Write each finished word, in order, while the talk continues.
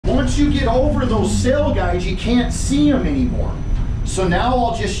once you get over those sail guides, you can't see them anymore. So now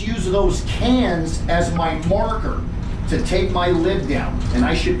I'll just use those cans as my marker to take my lid down. And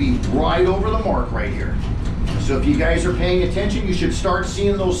I should be right over the mark right here. So if you guys are paying attention, you should start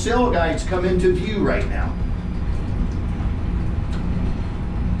seeing those sail guides come into view right now.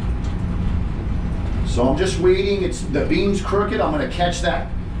 So I'm just waiting. It's the beam's crooked. I'm going to catch that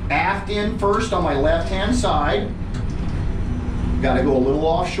aft end first on my left-hand side. Got to go a little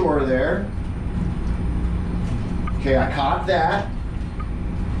offshore there. Okay, I caught that.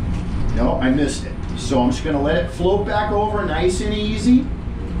 No, I missed it. So I'm just going to let it float back over nice and easy.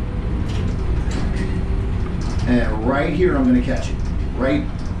 And right here, I'm going to catch it. Right,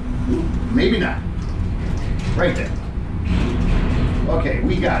 maybe not. Right there. Okay,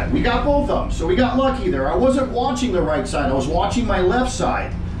 we got it. We got both of them. So we got lucky there. I wasn't watching the right side. I was watching my left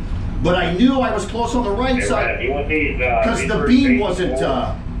side. But I knew I was close on the right side because the beam wasn't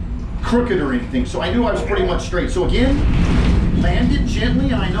crooked or anything. So I knew I was pretty much straight. So again, landed gently.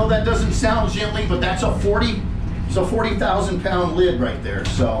 And I know that doesn't sound gently, but that's a 40,000 pound lid right there.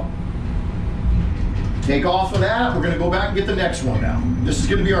 So take off of that. We're going to go back and get the next one now. This is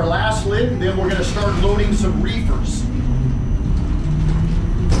going to be our last lid, and then we're going to start loading some reefers.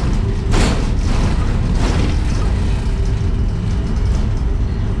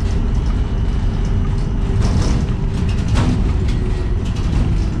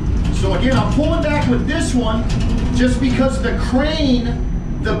 So again, I'm pulling back with this one just because the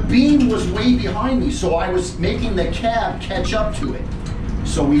crane, the beam was way behind me, so I was making the cab catch up to it.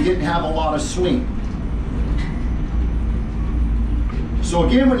 So we didn't have a lot of swing. So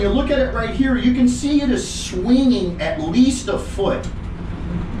again, when you look at it right here, you can see it is swinging at least a foot.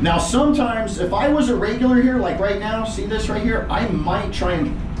 Now sometimes, if I was a regular here, like right now, see this right here, I might try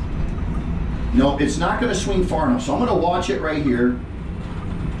and, no, it's not gonna swing far enough. So I'm gonna watch it right here,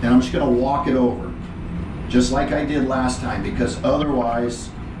 and I'm just gonna walk it over, just like I did last time, because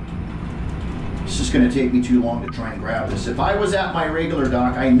otherwise, it's just gonna take me too long to try and grab this. If I was at my regular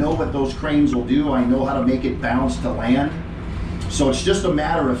dock, I know what those cranes will do. I know how to make it bounce to land. So it's just a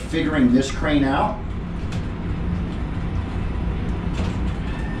matter of figuring this crane out.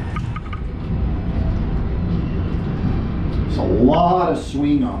 It's a lot of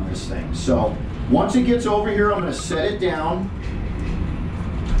swing on this thing. So once it gets over here, I'm gonna set it down.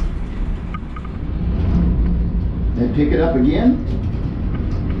 Then pick it up again.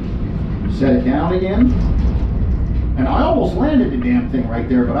 Set it down again. And I almost landed the damn thing right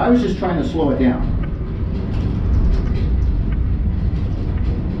there, but I was just trying to slow it down.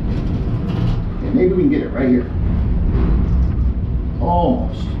 Maybe we can get it right here.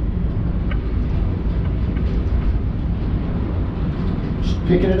 Almost. Just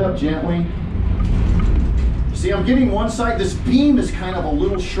picking it up gently. See, I'm getting one side. This beam is kind of a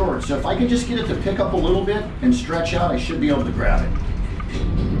little short, so if I can just get it to pick up a little bit and stretch out, I should be able to grab it.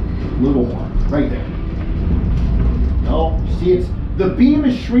 A little more. Right there. Oh, see, the beam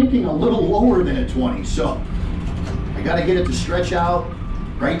is shrinking a little lower than a 20, so I got to get it to stretch out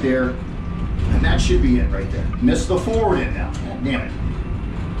right there. And that should be it right there. Missed the forward end now. God damn it.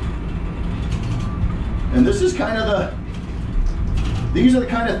 And this is kind of these are the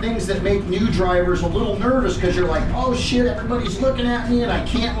kind of things that make new drivers a little nervous, because you're like, oh shit, everybody's looking at me and I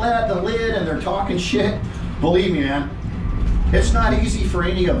can't let the lid and they're talking shit. Believe me, man, it's not easy for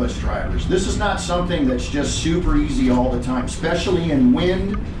any of us drivers. This is not something that's just super easy all the time, especially in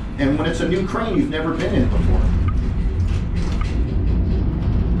wind and when it's a new crane you've never been in before.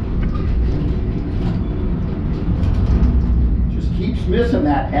 Missing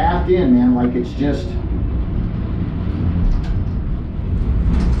that aft end, man, like it's just,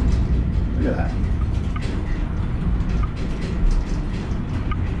 look at that.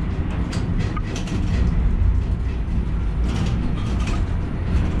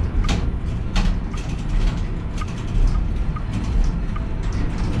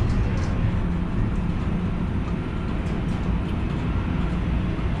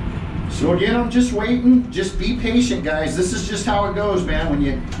 So again, I'm just waiting. Just be patient, guys. This is just how it goes, man,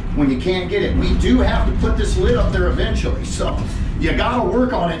 when you can't get it. We do have to put this lid up there eventually, so you gotta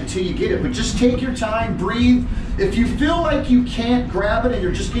work on it until you get it. But just take your time, breathe. If you feel like you can't grab it and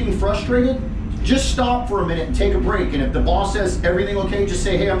you're just getting frustrated, just stop for a minute and take a break. And if the boss says everything okay, just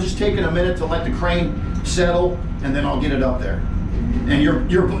say, hey, I'm just taking a minute to let the crane settle, and then I'll get it up there. And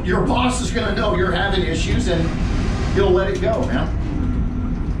your boss is gonna know you're having issues, and he'll let it go, man.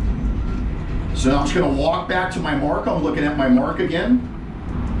 So now I'm just going to walk back to my mark. I'm looking at my mark again.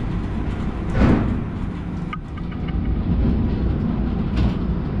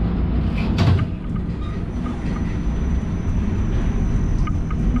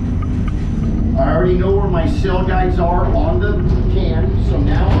 already know where my sail guides are on the can, so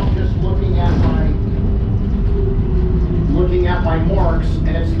now I'm just looking at my marks, and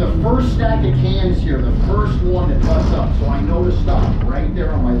it's the first stack of cans here, the first one that butts up, so I know to stop. Right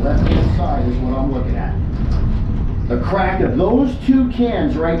there on my left-hand side is what I'm looking at. The crack of those two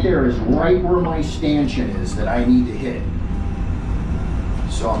cans right there is right where my stanchion is that I need to hit.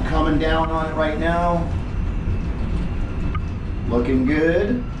 So I'm coming down on it right now. Looking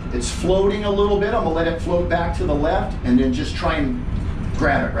good. It's floating a little bit. I'm gonna let it float back to the left and then just try and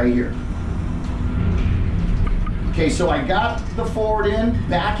grab it right here. Okay, so I got the forward end,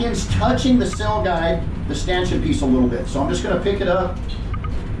 back end's touching the sail guide, the stanchion piece a little bit. So I'm just gonna pick it up,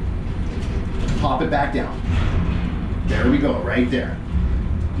 pop it back down. There we go, right there.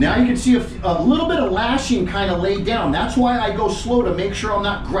 Now you can see a little bit of lashing kind of laid down. That's why I go slow, to make sure I'm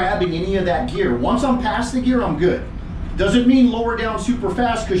not grabbing any of that gear. Once I'm past the gear, I'm good. Doesn't mean lower down super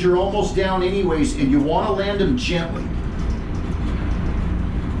fast, because you're almost down anyways, and you want to land them gently.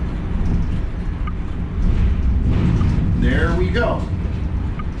 There we go.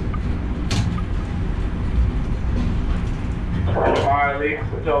 Hi, Lee.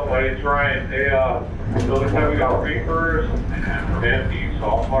 What's up, buddy? It's Ryan. Hey, so looks like we got reefers and empty, so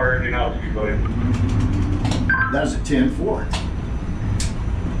I'll fire everything out to you, buddy. That is a 10-4.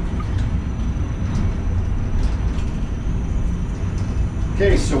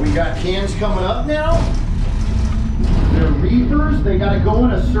 Okay, so we got cans coming up now. They're reefers, they gotta go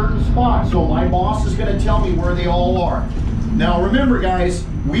in a certain spot. So my boss is gonna tell me where they all are. Now remember guys,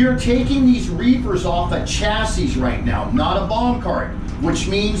 we are taking these reefers off a chassis right now, not a bomb cart, which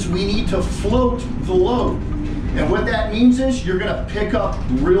means we need to float the load. And what that means is you're gonna pick up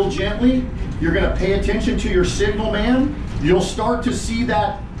real gently, you're gonna pay attention to your signal man, you'll start to see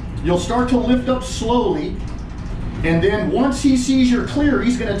that, you'll start to lift up slowly, and then once he sees you're clear,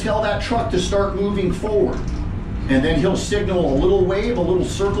 he's gonna tell that truck to start moving forward. And then he'll signal a little wave, a little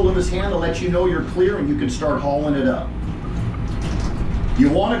circle of his hand to let you know you're clear and you can start hauling it up.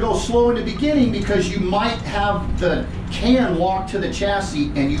 You want to go slow in the beginning because you might have the can locked to the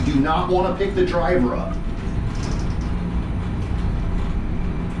chassis and you do not want to pick the driver up.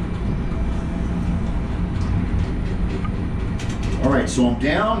 All right, so I'm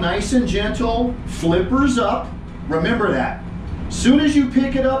down, nice and gentle, flippers up. Remember that. Soon as you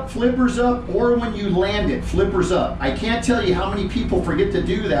pick it up, flippers up, or when you land it, flippers up. I can't tell you how many people forget to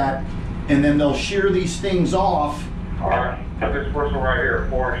do that, and then they'll shear these things off. All right, this person right here,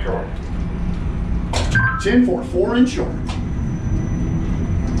 4 and short. 10-4, 4 and short.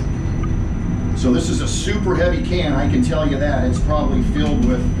 So this is a super heavy can, I can tell you that. It's probably filled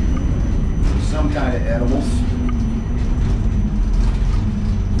with some kind of edibles.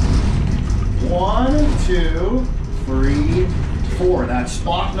 1, 2, 3, 4. That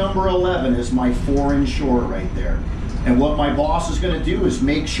spot number 11 is my 4 and short right there. And what my boss is going to do is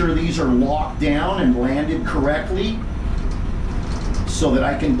make sure these are locked down and landed correctly so that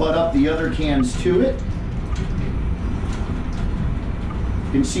I can butt up the other cans to it.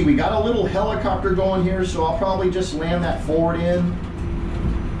 You can see we got a little helicopter going here, so I'll probably just land that forward end.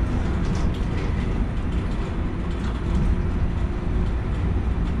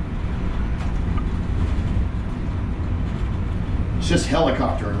 It's just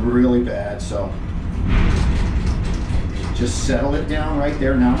helicoptering really bad, so just settle it down right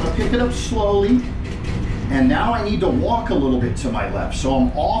there. Now I'm going to pick it up slowly, and now I need to walk a little bit to my left, so I'm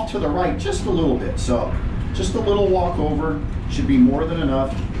off to the right just a little bit. So just a little walk over should be more than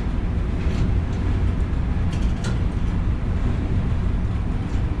enough.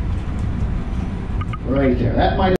 Right there. That might